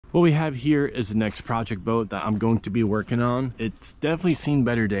What we have here is the next project boat that I'm going to be working on. It's definitely seen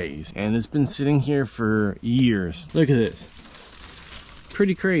better days, and it's been sitting here for years. Look at this.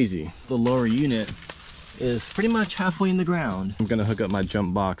 Pretty crazy. The lower unit is pretty much halfway in the ground. I'm gonna hook up my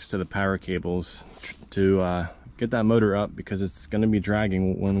jump box to the power cables to get that motor up, because it's gonna be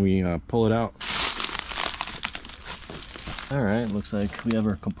dragging when we pull it out. All right, looks like we have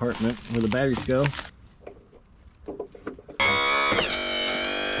our compartment where the batteries go.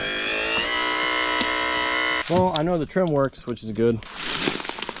 Well, I know the trim works, which is good.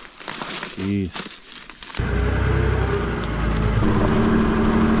 Jeez.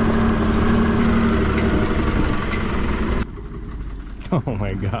 Oh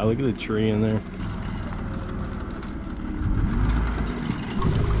my God, look at the tree in there.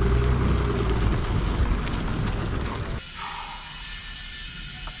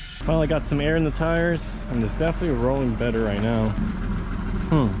 Finally got some air in the tires, and it's definitely rolling better right now.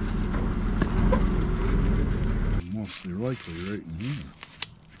 Mostly likely right in here.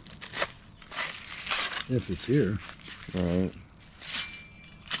 If it's here. Right.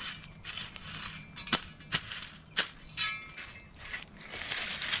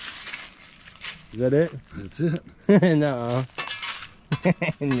 Is that it? That's it. No.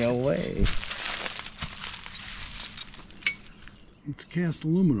 No way. It's cast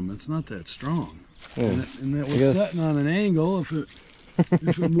aluminum. It's not that strong. Yeah. And that was setting on an angle. If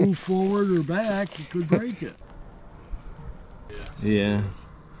it moved forward or back, it could break it. Yeah.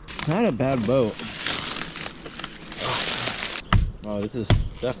 It's not a bad boat. Oh, this is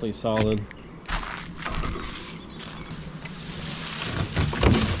definitely solid.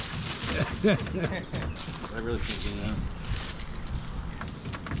 I really can't do that.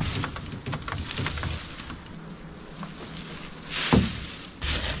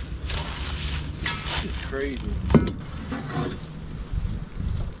 It's crazy.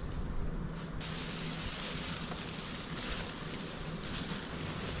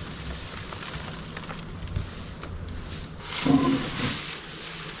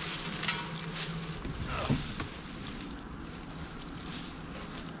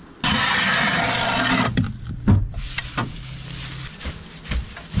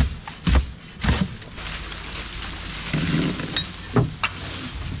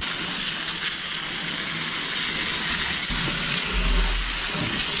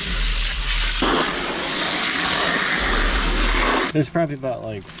 There's probably about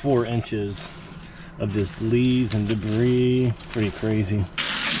like 4 inches of just leaves and debris. Pretty crazy.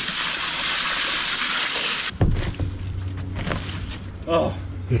 Oh.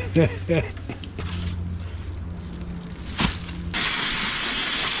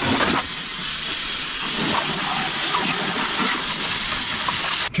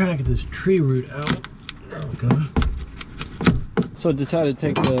 Trying to get this tree root out. There we go. So I decided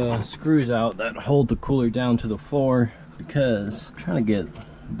to take the screws out that hold the cooler down to the floor, because I'm trying to get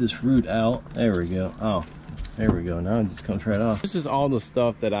this root out. There we go. Oh, there we go. Now it just comes right off. This is all the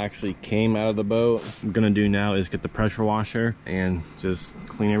stuff that actually came out of the boat. What I'm gonna do now is get the pressure washer and just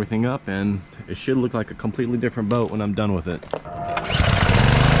clean everything up, and it should look like a completely different boat when I'm done with it.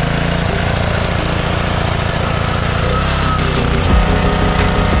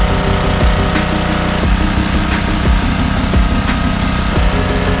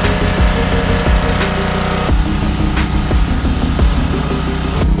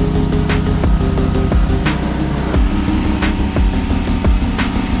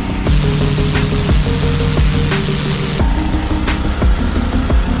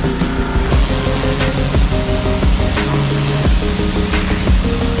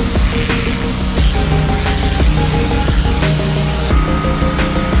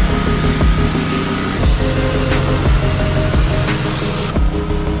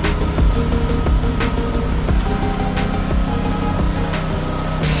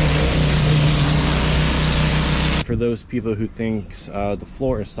 For those people who thinks the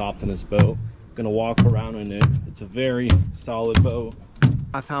floor is soft in this boat, I'm gonna walk around in it. It's a very solid boat.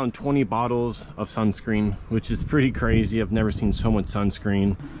 I found 20 bottles of sunscreen, which is pretty crazy. I've never seen so much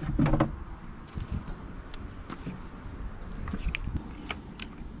sunscreen.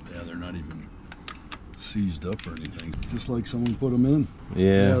 Yeah, they're not even seized up or anything. Just like someone put them in.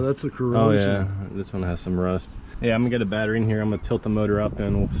 Yeah. Yeah, that's a corrosion. Oh yeah, this one has some rust. Yeah, I'm gonna get a battery in here. I'm gonna tilt the motor up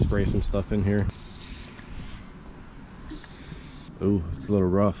and we'll spray some stuff in here. Ooh, it's a little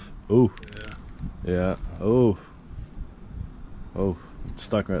rough. Ooh. Yeah. Yeah. Oh. Oh, it's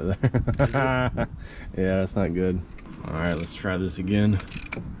stuck right there. Yeah, that's not good. All right, let's try this again.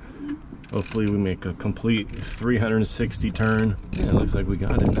 Hopefully we make a complete 360 turn. Yeah, it looks like we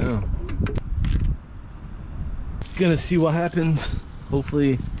got it now. Gonna see what happens.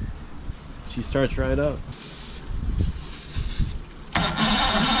 Hopefully she starts right up.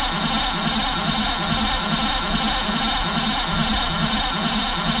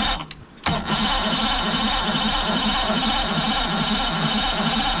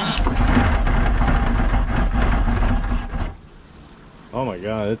 Oh my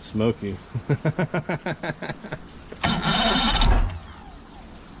god, it's smoky.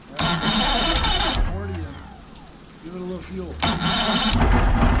 Give it a little fuel.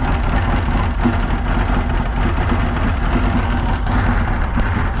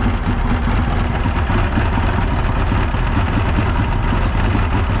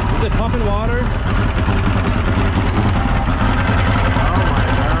 Is it pumping water?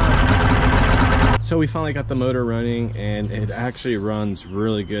 So we finally got the motor running and it actually runs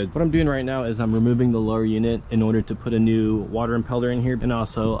really good. What I'm doing right now is I'm removing the lower unit in order to put a new water impeller in here, and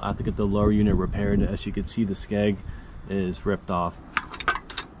also I have to get the lower unit repaired. As you can see, the skeg is ripped off.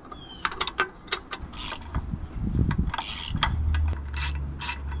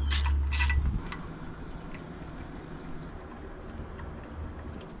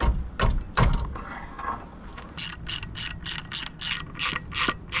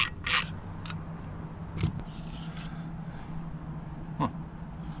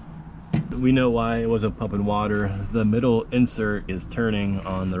 We know why it wasn't pumping water. The middle insert is turning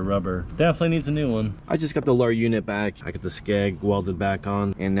on the rubber. Definitely needs a new one. I just got the lower unit back. I got the skeg welded back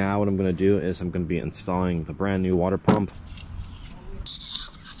on. And now what I'm gonna do is I'm gonna be installing the brand new water pump.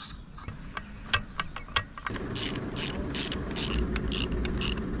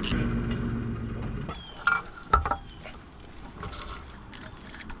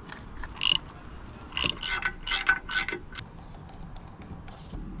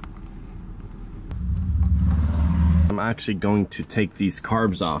 I'm actually going to take these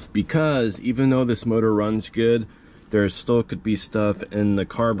carbs off because even though this motor runs good, there still could be stuff in the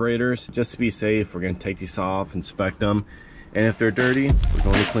carburetors. Just to be safe, we're going to take these off, inspect them, and if they're dirty, we're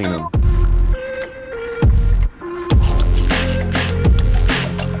going to clean them.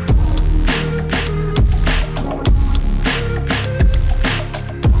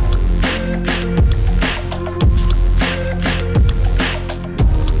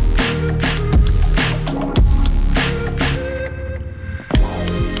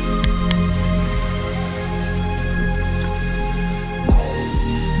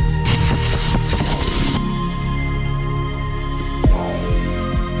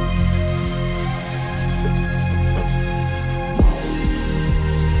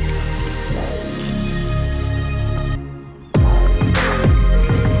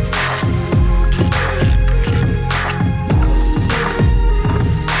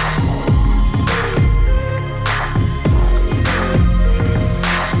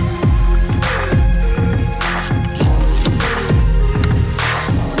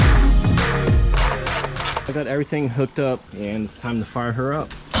 I got everything hooked up and it's time to fire her up.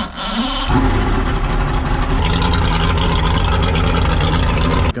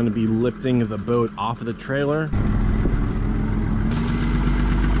 I'm gonna be lifting the boat off of the trailer.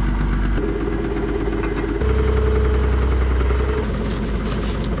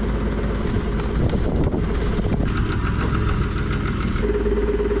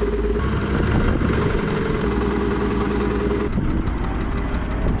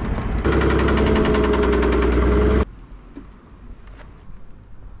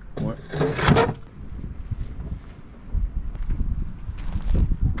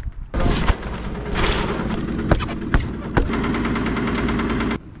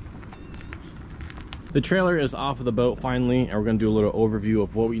 The trailer is off of the boat finally, and we're gonna do a little overview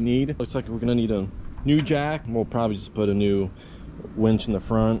of what we need. Looks like we're gonna need a new jack. We'll probably just put a new winch in the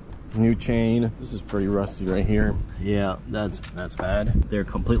front, new chain. This is pretty rusty right here. Yeah, that's bad. They're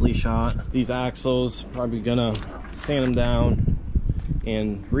completely shot. These axles, probably gonna sand them down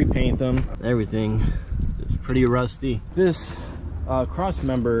and repaint them. Everything is pretty rusty. This cross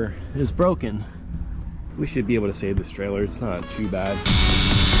member is broken. We should be able to save this trailer. It's not too bad.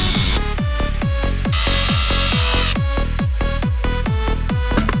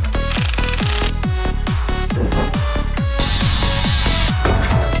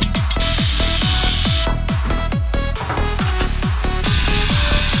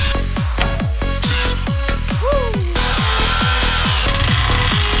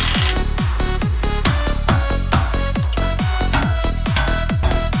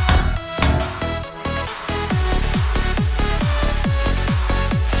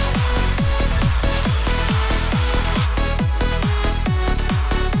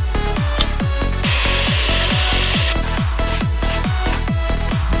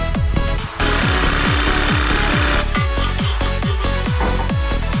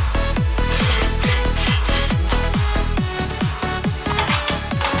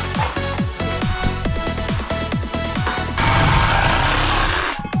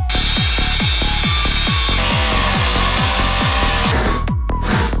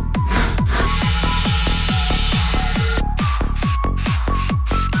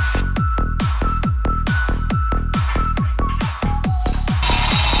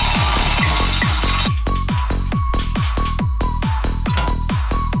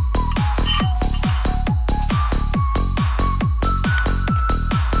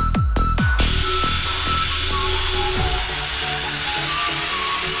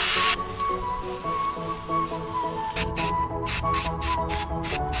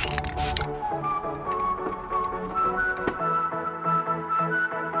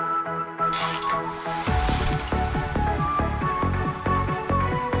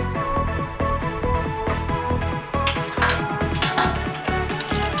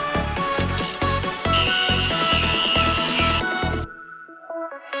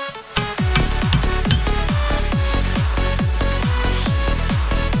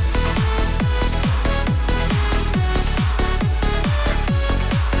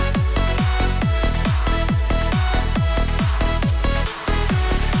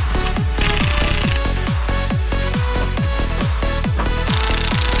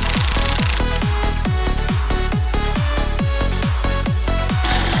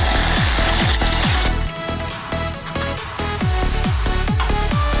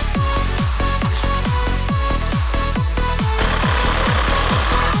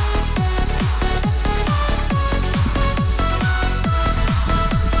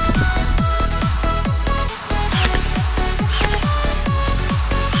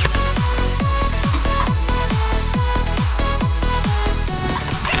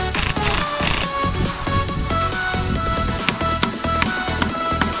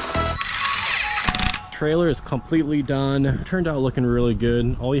 trailer is completely done. Turned out looking really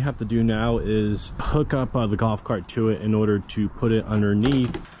good. All you have to do now is hook up the golf cart to it in order to put it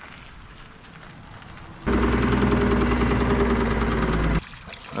underneath.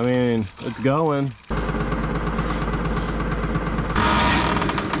 I mean, it's going.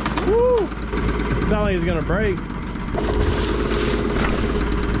 Woo! It sounds like it's gonna break.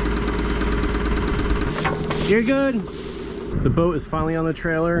 You're good. The boat is finally on the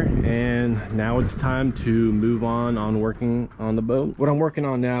trailer, and now it's time to move on working on the boat. What I'm working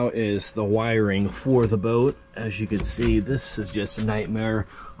on now is the wiring for the boat. As you can see, this is just a nightmare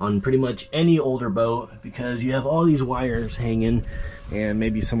on pretty much any older boat because you have all these wires hanging and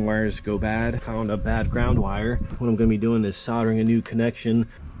maybe some wires go bad. Found a bad ground wire. What I'm going to be doing is soldering a new connection.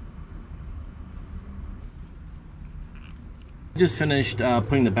 Just finished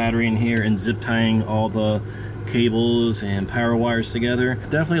putting the battery in here and zip tying all the cables and power wires together.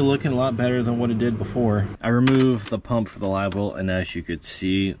 Definitely looking a lot better than what it did before. I removed the pump for the live well, and as you could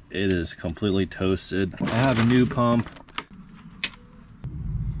see, it is completely toasted. I have a new pump.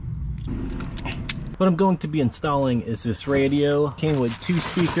 What I'm going to be installing is this radio. Came with 2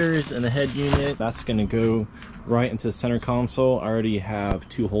 speakers and a head unit. That's going to go right into the center console. I already have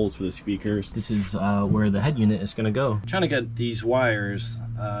 2 holes for the speakers. This is where the head unit is going to go. I'm trying to get these wires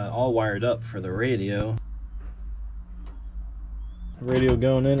all wired up for the radio. Radio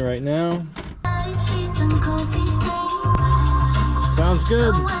going in right now. Sounds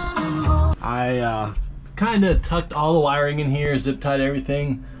good. I kind of tucked all the wiring in here, zip tied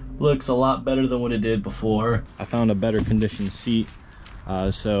everything. Looks a lot better than what it did before. I found a better conditioned seat,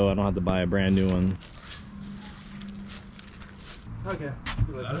 so I don't have to buy a brand new one. Okay,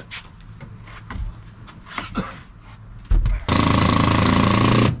 got it.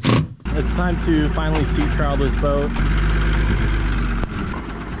 It's time to finally sea trial this boat.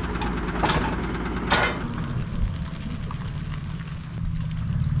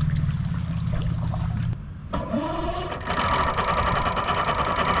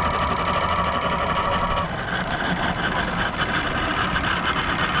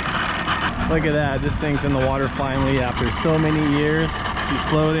 Look at that, this thing's in the water finally after so many years. She's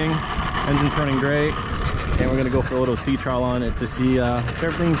floating, engine's running great, and we're gonna go for a little sea trial on it to see if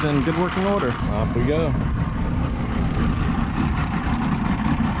everything's in good working order. Off we go.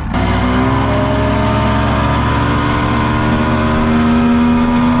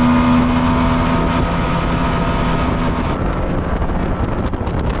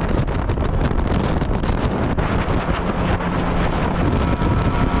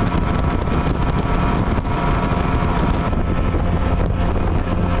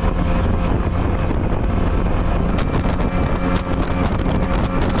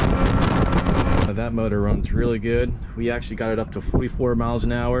 That motor runs really good. We actually got it up to 44 miles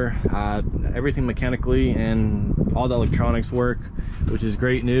an hour. Everything mechanically and all the electronics work, which is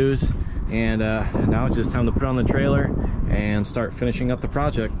great news. And now it's just time to put it on the trailer and start finishing up the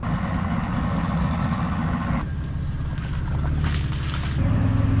project.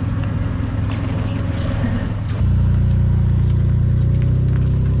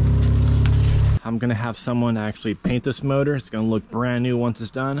 I'm gonna have someone actually paint this motor. It's gonna look brand new once it's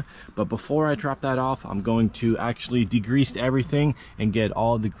done. But before I drop that off, I'm going to actually degrease everything and get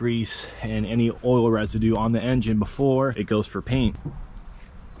all the grease and any oil residue on the engine before it goes for paint.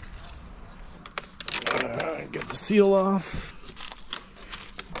 Get the seal off.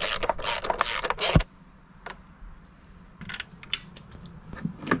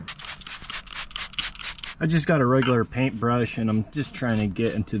 I just got a regular paintbrush and I'm just trying to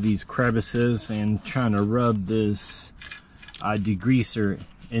get into these crevices and trying to rub this degreaser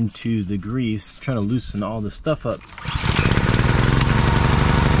into the grease, trying to loosen all the stuff up.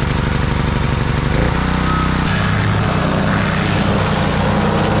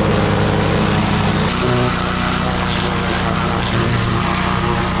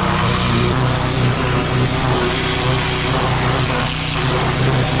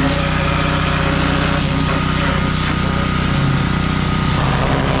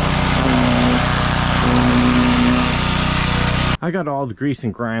 I got all the grease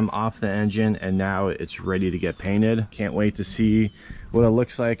and grime off the engine and now it's ready to get painted. Can't wait to see what it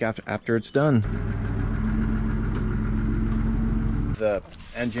looks like after it's done. The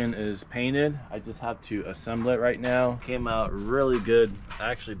engine is painted. I just have to assemble it right now. Came out really good,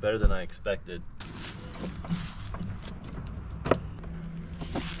 actually better than I expected.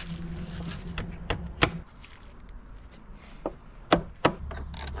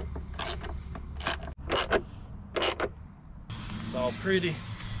 It's all pretty.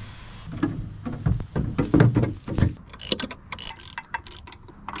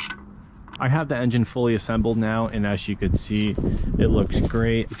 I have the engine fully assembled now, and as you can see, it looks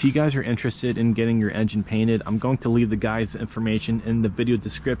great. If you guys are interested in getting your engine painted, I'm going to leave the guy's information in the video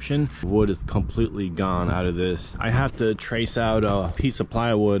description. Wood is completely gone out of this. I have to trace out a piece of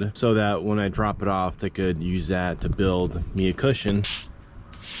plywood so that when I drop it off, they could use that to build me a cushion.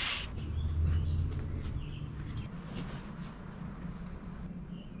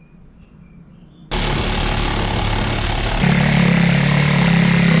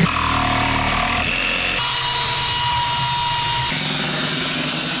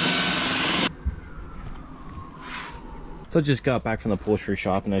 So I just got back from the upholstery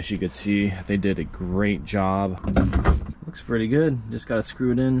shop, and as you could see, they did a great job. Looks pretty good. Just got to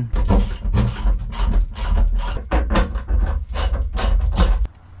screw it in.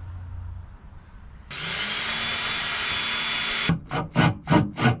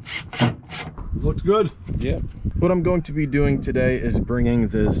 Looks good. Yeah. What I'm going to be doing today is bringing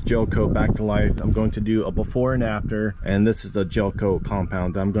this gel coat back to life. I'm going to do a before and after, and this is the gel coat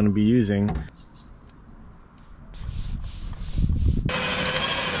compound that I'm going to be using.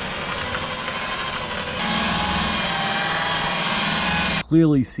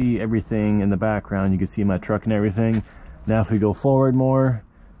 Clearly see everything in the background. You can see my truck and everything. Now if we go forward more,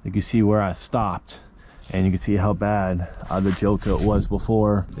 you can see where I stopped, and you can see how bad the gel coat was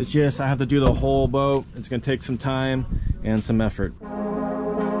before. It's just I have to do the whole boat. It's gonna take some time and some effort.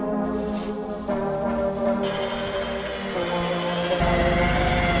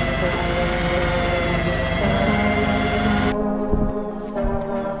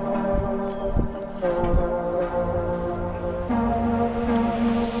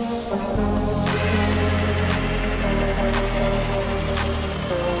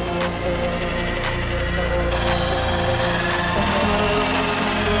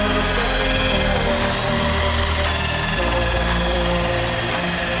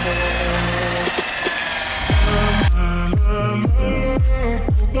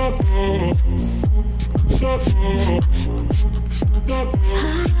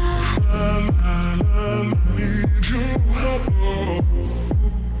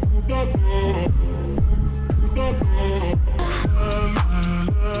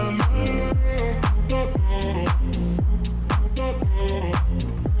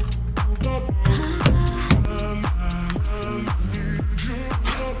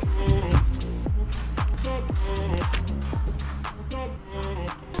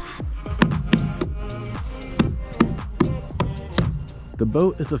 The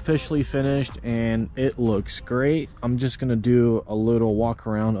boat is officially finished and it looks great. I'm just gonna do a little walk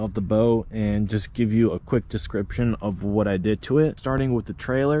around of the boat and just give you a quick description of what I did to it. Starting with the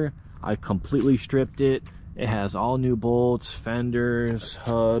trailer, I completely stripped it. It has all new bolts, fenders,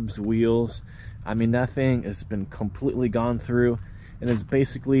 hubs, wheels. I mean, that thing has been completely gone through, and it's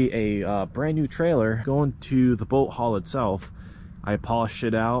basically a brand new trailer. Going to the boat hull itself, I polished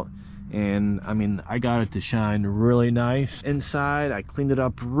it out, and I mean, I got it to shine really nice. Inside, I cleaned it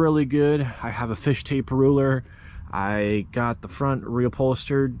up really good. I have a fish tape ruler. I got the front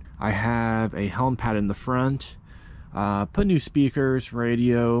reupholstered. I have a helm pad in the front. Put new speakers,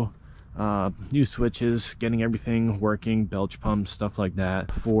 radio, new switches, getting everything working, belch pumps, stuff like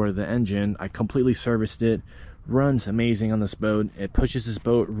that. For the engine, I completely serviced it. Runs amazing on this boat. It pushes this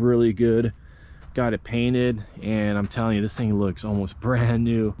boat really good. Got it painted, and I'm telling you, this thing looks almost brand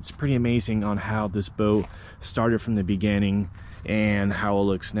new. It's pretty amazing on how this boat started from the beginning and how it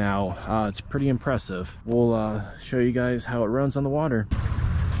looks now. It's pretty impressive. We'll show you guys how it runs on the water.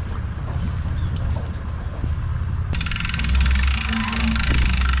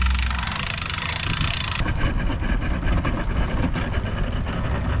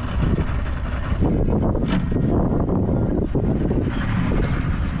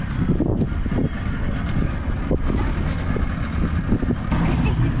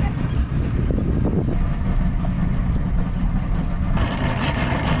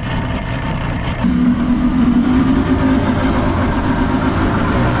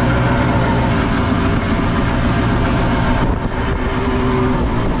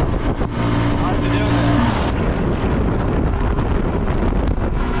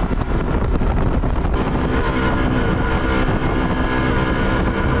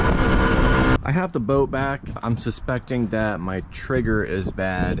 I have the boat back. I'm suspecting that my trigger is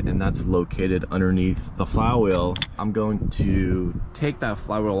bad, and that's located underneath the flywheel. I'm going to take that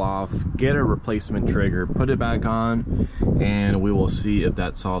flywheel off, get a replacement trigger, put it back on, and we will see if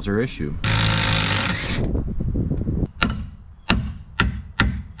that solves our issue.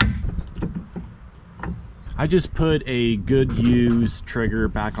 I just put a good used trigger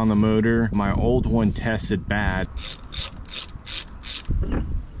back on the motor. My old one tested bad.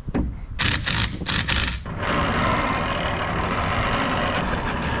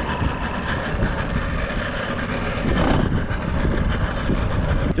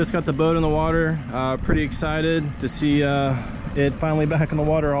 Just got the boat in the water. Pretty excited to see it finally back in the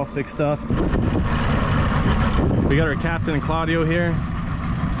water, all fixed up. We got our captain Claudio here.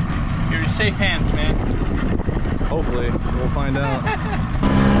 You're in safe hands, man. Hopefully, we'll find out.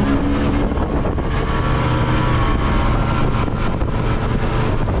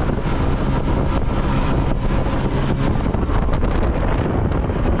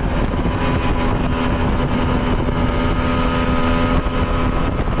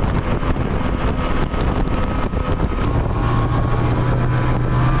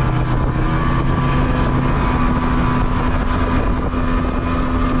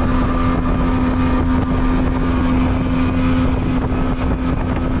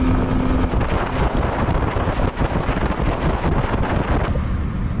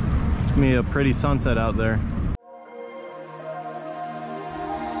 A pretty sunset out there.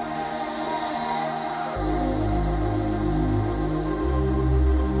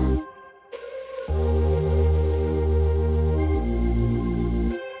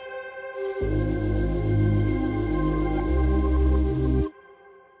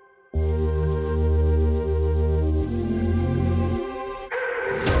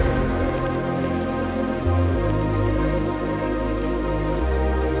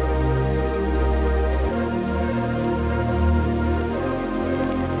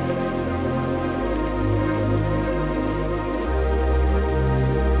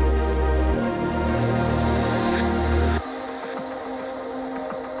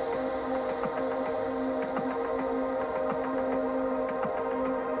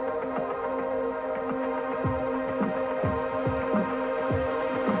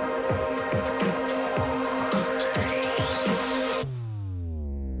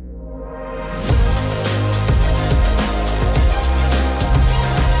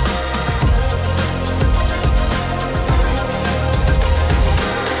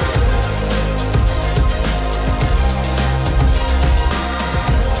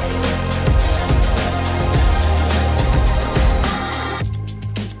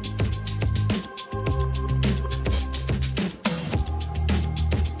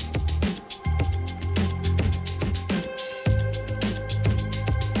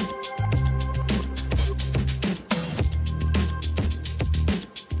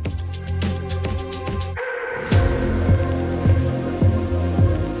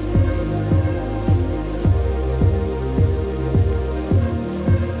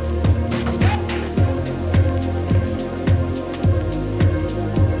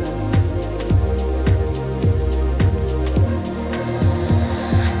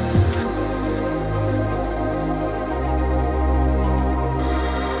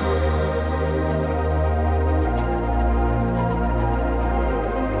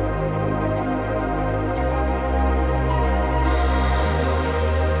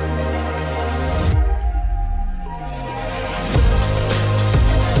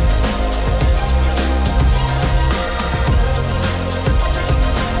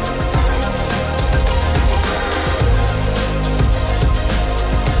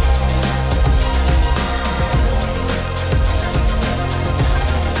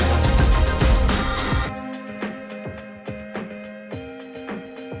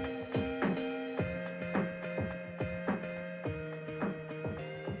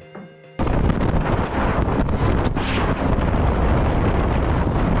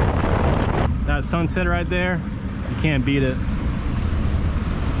 That sunset right there, you can't beat it.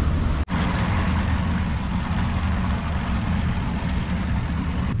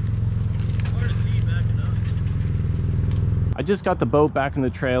 I just got the boat back in the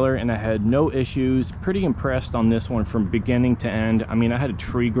trailer and I had no issues. Pretty impressed on this one from beginning to end. I mean, I had a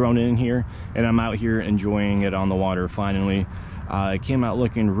tree grown in here and I'm out here enjoying it on the water finally. It came out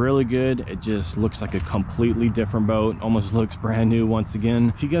looking really good. It just looks like a completely different boat, almost looks brand new once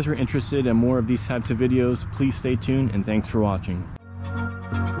again. If you guys are interested in more of these types of videos, please stay tuned and thanks for watching.